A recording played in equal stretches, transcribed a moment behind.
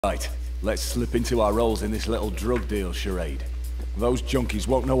Right, let's slip into our roles in this little drug deal charade. Those junkies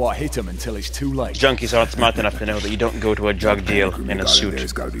won't know what hit them until it's too late. Junkies aren't smart enough to know that you don't go to a drug deal in a suit.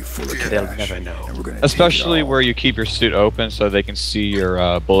 They'll never know. Especially where you keep your suit open so they can see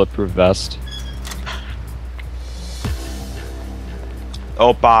your bulletproof vest.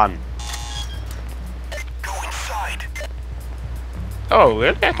 Open. Go inside. Oh,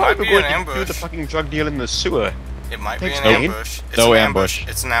 really? I thought Might we be were an going to do ambush. the fucking drug deal in the sewer. It might be Takes an no- ambush. It's no an ambush.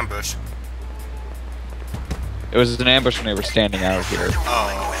 It's an ambush. It was an ambush when they were standing out here.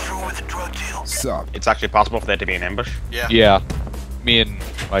 Oh. Sup? It's actually possible for there to be an ambush. Yeah. Yeah. Me and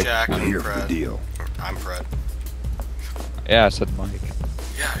Mike. Jack I'm and here for the Fred. deal. I'm Fred. Yeah, I said Mike.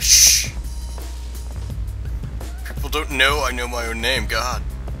 Yeah, shh. People don't know I know my own name, God.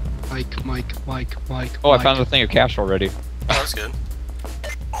 Mike. Oh, I found the thing of cash already. Oh, that's good.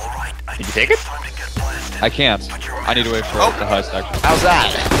 Did you take it? I can't. I need to wait for Oh. the heist action. How's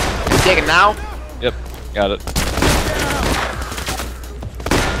that? You take it now? Yep, got it.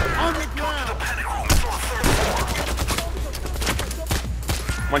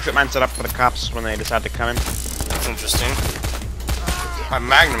 One trip man set up for the cops when they decide to come in. That's interesting. My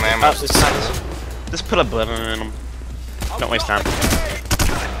magnum ammo. Just put a bullet in them. Don't waste time.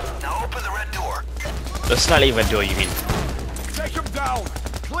 Now open the red door. The slightly red door, you mean? Take them down!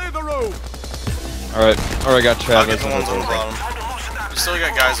 Clear the room! Alright, I got I'll get Travis. the ones on the bottom. We still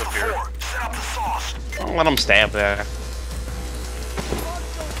got guys up here. Set up the sauce. Don't let them stay up there.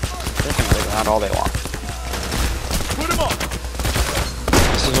 They can live out all they want. Put them up!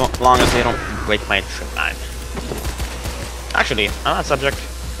 As long as they don't break my trip line. Actually, on that subject,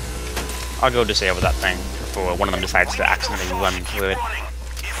 I'll go disable that thing before one of them decides to accidentally run through it.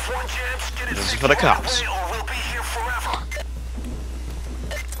 This is for the cops.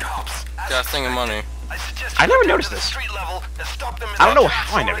 Got a thing of money. I never noticed this. I don't know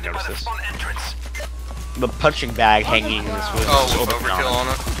how I never noticed this. The punching bag hanging was Oh, with open overkill on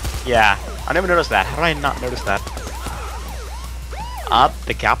it. Yeah, I never noticed that. How did I not notice that? Up,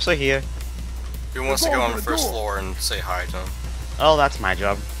 the cops are here. Who wants to go on the first floor and say hi to him? Oh, that's my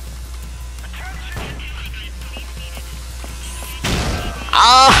job.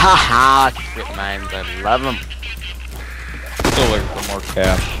 Ah ha ha! Trip mines, I love them. Still looking for more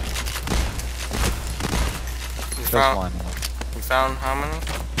cash. You Just found, one. you found how many?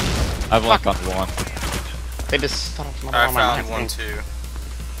 I've only found one. They just thought of I found one too.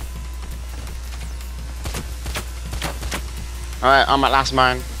 Alright, on my last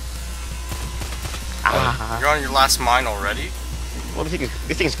mine. Ah, You're on your last mine already? well, these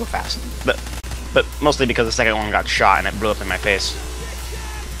things go fast, but mostly because the second one got shot and it blew up in my face.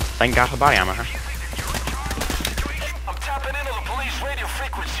 Thank God for body armor, huh? I'm tapping into the police radio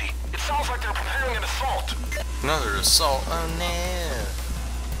frequency. It sounds like they're preparing an assault. Another assault. Oh no.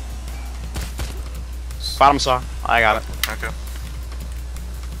 Bottom saw. I got it. Okay.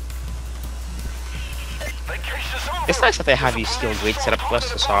 The case is over. It's nice that they have these steel grates set up for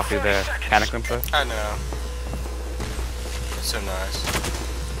us to saw through the panic room for. I know. It's so nice.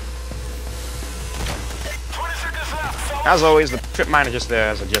 20 seconds left, fellas. As always, the trip mine is just there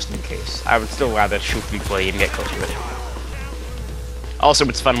as a just in case. I would still rather shoot before I even get close to it. Also,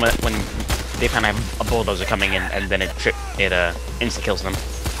 it's fun when they kind of have a bulldozer coming in and then it insta kills them.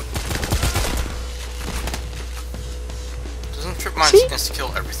 Doesn't trip mines See?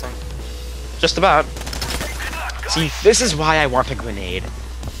 insta-kill everything? Just about. See, this is why I want a grenade.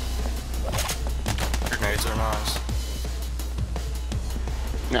 Grenades are nice.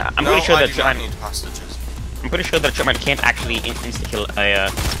 Nah, I'm No, pretty sure I that do trip not mine. need hostages. I'm pretty sure that trip mine can't actually insta kill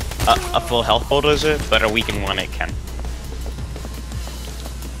a full health bulldozer, but a weakened one it can.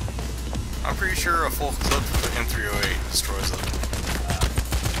 I'm pretty sure a full clip of the M308 destroys them.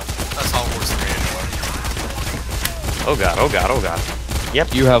 That's how it works for me anyway. Oh god! Oh god! Oh god!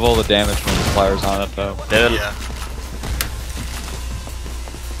 Yep. You have all the damage multipliers on it though. Yeah.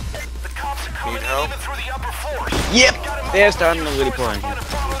 The cops are coming Need in help? even through the upper floors. Yep. They're starting to really pour in here.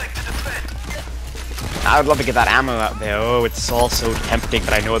 Automatic to defend. I would love to get that ammo out there. Oh, it's all so tempting,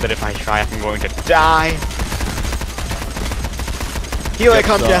 but I know that if I try, I'm going to die. Here I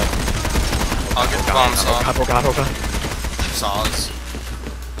come, Jeff. I'll get the bomb saw. Oh god! Oh god! Saws.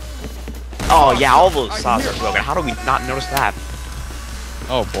 Oh yeah, all those saws are broken. How do we not notice that?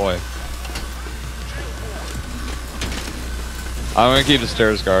 Oh boy. I'm gonna keep the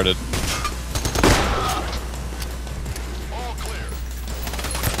stairs guarded.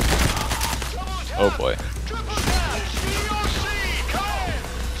 Oh boy.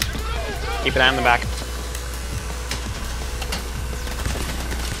 Keep an eye on the back.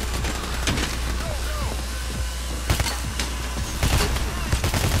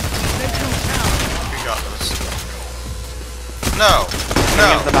 No.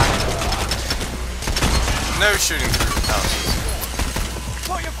 Coming into the back. No shooting through the houses.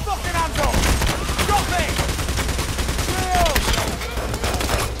 Put your fucking hands up! Drop it!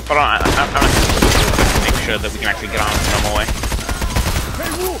 Hold on, I'm gonna make sure that we can actually get on the normal way.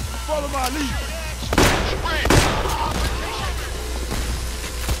 Hey, Wolf! Follow my lead!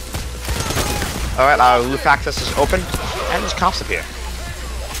 Alright, our roof access is open, and there's cops up here.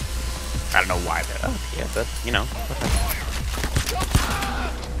 I don't know why they're up here, but, you know.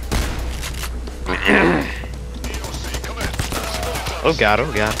 Oh god,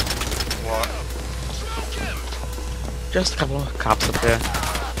 oh god. What? Just a couple of cops up there.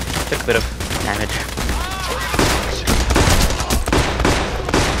 Took a bit of damage.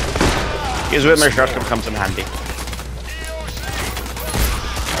 Here's where my shotgun comes in handy.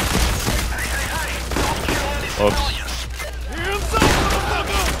 Oops.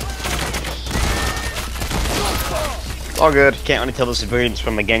 All good. Can't really tell the civilians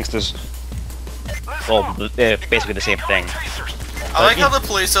from the gangsters. Well, basically the same thing. I like how the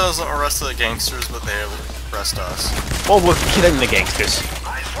police doesn't arrest the gangsters, but they arrest us. Well, we're killing the gangsters.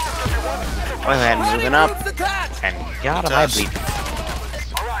 Go ahead, moving up. And God, am I bleeding.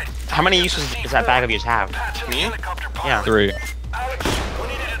 How many uses does that bag of yours have? Me? Yeah. 3.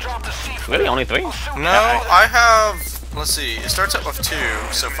 Really? Only 3? No, I have... Let's see, it starts out with 2,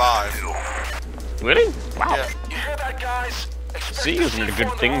 so 5. Really? Wow. Yeah. See, it was a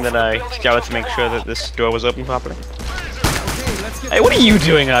good thing that I scouted to make sure that this door was open properly. Hey, what are you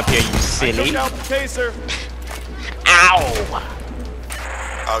doing up here, you silly? Ow!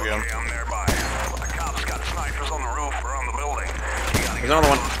 I'll get him. There's another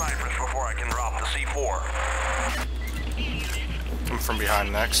one. I'm from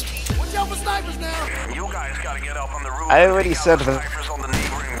behind next. Watch out for snipers now! You guys gotta get up on the roof. I already said that. Snipers on the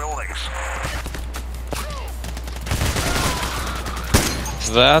neighboring buildings.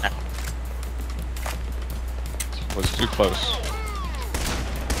 That was too close.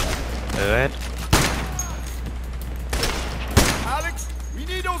 Alright. Alex, we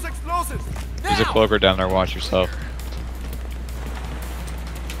need those explosives! There's a cloaker down there, watch yourself.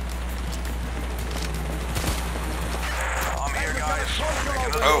 I'm here, guys.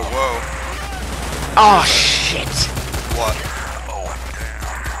 Oh, whoa. Oh shit! What? Oh,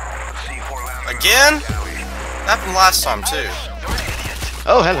 damn. C4 lab. Again? That happened last time, too.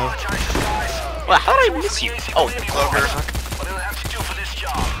 Oh, hello. Well, how did I miss you? Oh, Cloaker.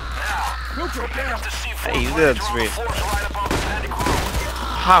 hey, you did, sweet.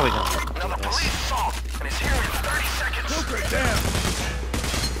 How are we gonna do this?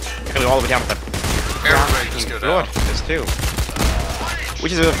 We're gonna go all the way down to the Everybody just go floor. down. There's 2.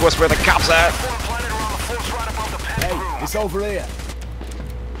 Which is, of course, where the cops are. Hey, it's over here.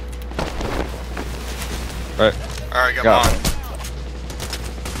 Right. Alright, got Got mine. it.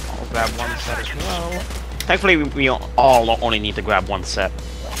 I'll grab one set as well. Thankfully, we all only need to grab one set.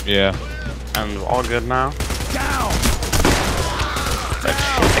 Yeah. And we're all good now. But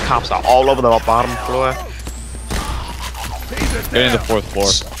shit, the cops are all over the bottom floor. Getting the 4th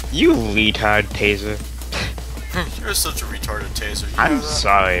floor. You retard, Taser. You're such a retarded taser. You know I'm that?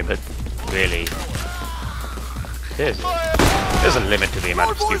 sorry, but really. There's a limit to the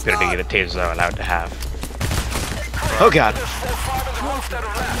amount of stupidity that tasers are allowed to have. Oh god.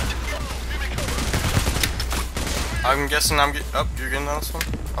 I'm guessing I'm getting... Oh, you're getting this one?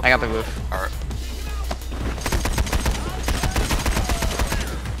 I got the roof. Alright.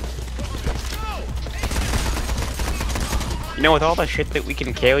 You know, with all the shit that we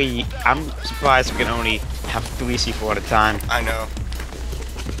can carry, I'm surprised we can only have 3 C4 at a time. I know.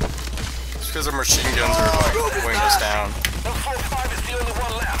 It's because our machine guns are like weighing us down.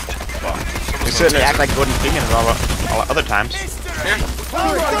 We certainly act like Gordon Freeman at all other times. Here.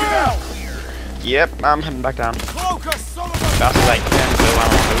 Yep, I'm heading back down. Fast as I can go on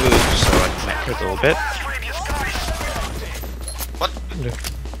the roof, so it might take a little bit. What?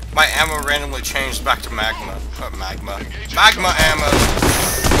 My ammo randomly changed back to magma. Magma ammo!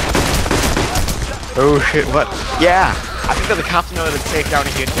 Oh shit, what? Yeah! I think that the cops know that it's safe down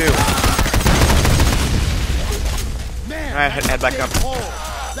here too. Alright, head back up.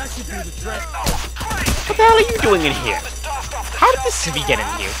 What the hell are you doing in here? How did this civvy get in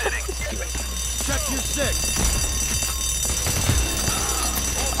here?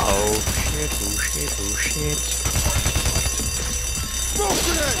 Oh shit, oh shit, oh shit.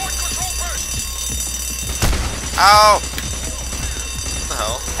 Ow! What the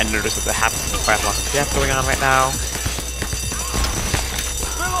hell? I noticed that there happens to be quite a lot of death going on right now.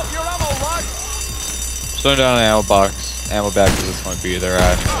 Just throwing down an ammo box. Ammo bag because it's going to be there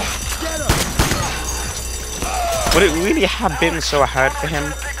at. Would it really have been so hard for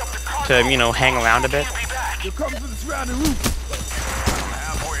him to, you know, hang around a bit? Halfway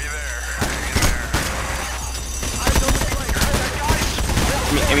there.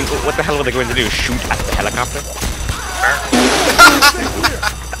 I mean, what the hell were they going to do? Shoot at the helicopter?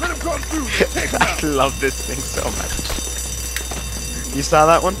 I love this thing so much. You saw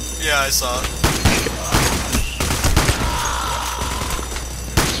that one? Yeah, I saw it.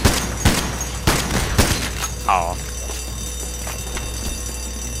 Oh.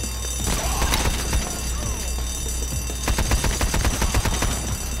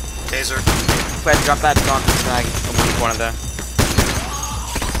 Taser. Fred, drop that gun flag in one corner there.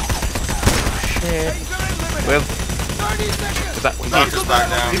 Shit. With. Is that one? Doctor's back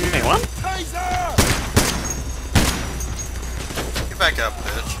down. Wait, what? Get back up,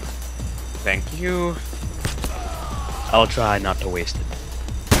 bitch. Thank you. I'll try not to waste it.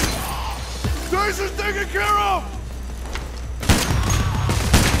 Taser's taken care of!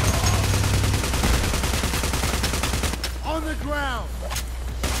 On the ground!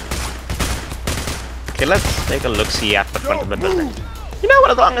 Okay, let's take a look-see at the front of the building. You know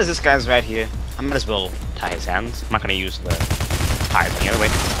what, as long as this guy's right here, I might as well tie his hands. I'm not gonna use the tie thing anyway.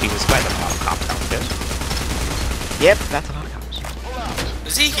 Because there's quite a lot of cops downstairs. Yep, that's a lot of cops.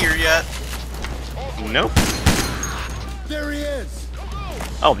 Is he here yet? Nope. There he is!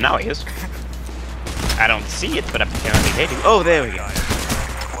 Oh, now he is. I don't see it, but apparently they do. Oh, there we go.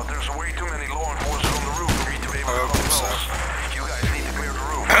 Well, there's way too many law enforcement on the roof for me to be able to Oh, control. so. You guys need to clear the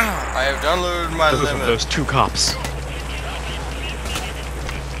roof. I have downloaded my limit. Those two cops.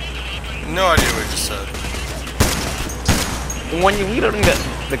 No idea what you just said. When you reloading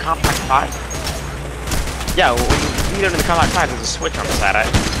the compact 5, yeah, when you reloading the compact 5, there's a switch on the side,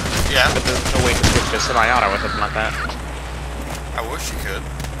 Yeah, but there's no way to switch to semi-auto or something like that. I wish you could.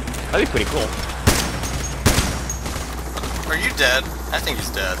 That'd be pretty cool. Are you dead? I think he's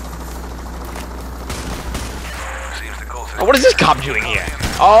dead. Seems the closest. Oh, what is this cop doing here?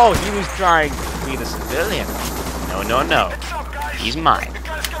 Oh, he was trying to be the civilian. No, no, no. He's mine.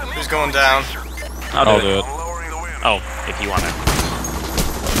 Who's going down? I'll do it. I'm lowering the wind. Oh, if you wanna.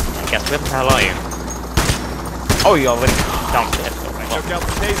 I guess where the hell are you? Oh, you already dumped it. Okay. Took out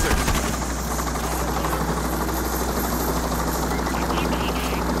the taser.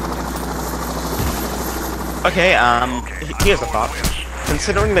 Okay, here's the thought.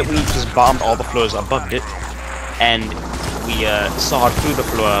 Considering that we just bombed all the floors above it, and we sawed through the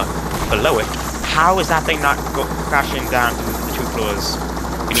floor below it, how is that thing not crashing down to the 2 floors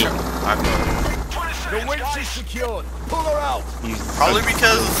beneath? The winch is secured. Pull her out. Probably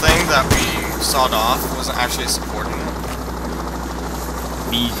because the thing that we sawed off wasn't actually supporting it.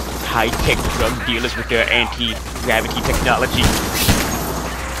 These high-tech drug dealers with their anti-gravity technology.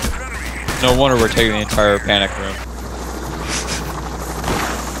 No wonder we're taking the entire panic room.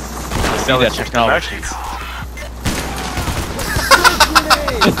 Sell that that technology. technology.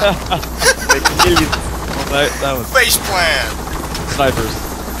 They kill you. That was Face plant! snipers.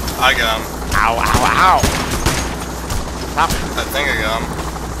 I got him. Ow, ow, ow. Stop. I think I got him.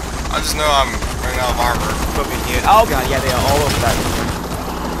 I just know I'm running out of armor. Oh god, yeah, they are all over that.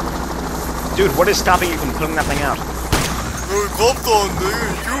 Dude, what is stopping you from pulling that thing out? Hey, Compton, they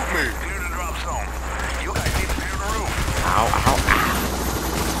didn't shoot me. Clear the drop zone. You guys need to clear the roof. Ow, ow, ow.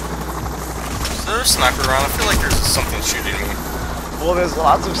 Is there a sniper around? I feel like there's something shooting me. Well, there's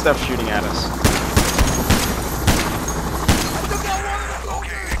lots of stuff shooting at us.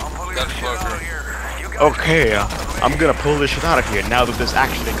 Okay, I'm pulling Got the it shit out closer. of here. You guys Okay, I'm gonna pull this shit out of here now that there's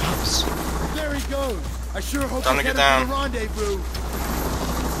actually cops. There he goes. I sure hope Time to he's get headed down. for the rendezvous.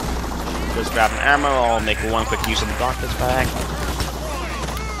 Just grabbing ammo, I'll make one quick use of the doctor's bag.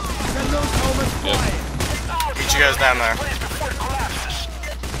 Send those helmets flying. Meet you guys down there.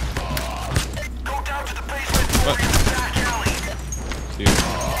 What?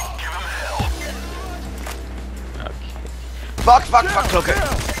 Fuck, okay.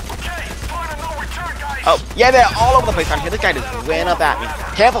 Oh, yeah, they're all over the place down here. This guy just ran up at me.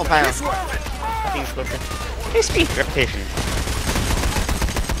 Careful, pal. Hey, speed reputation.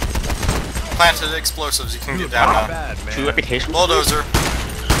 Planted explosives, you can get down now. True reputation. Bulldozer.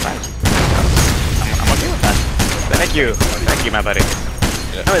 I'm okay with that. Thank you, my buddy.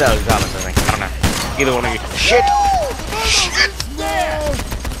 Yeah. Maybe that was Thomas, I think. I don't know. Either one of you. Shit!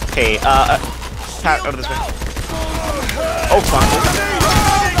 Okay, Pat, over this way. Oh, fuck.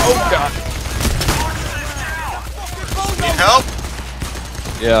 Oh, God. Need help?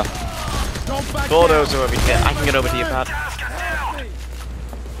 Yeah. Bulldozer over here. I can get over to you, Pat.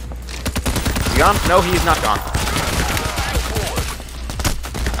 Is he gone? No, he's not gone.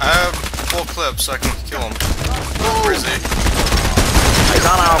 full clip so I can kill him. Where is he? He's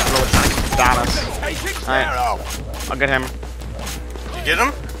on our floor trying to down us. Alright, I'll get him. You get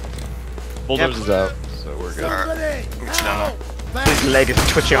him? Bulldozer's out, so we're good. Alright. Get you down now. His leg is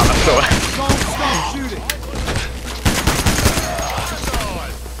twitching on the floor. Don't stop shooting.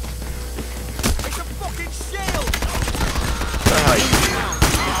 It's a fucking shield.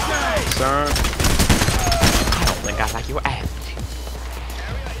 Sir. I don't think I like your attitude.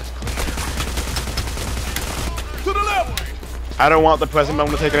 To the left. I don't want the present, but I'm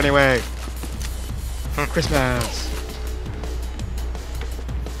gonna take it anyway. Christmas.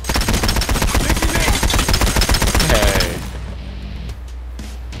 Hey.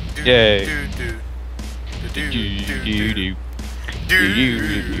 Yay. Do do do Do do do do do. do Do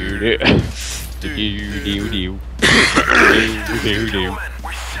do do. Do do do. Do do do.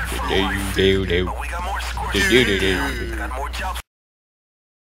 Do do do. We got more squares. Do do do. Got more jobs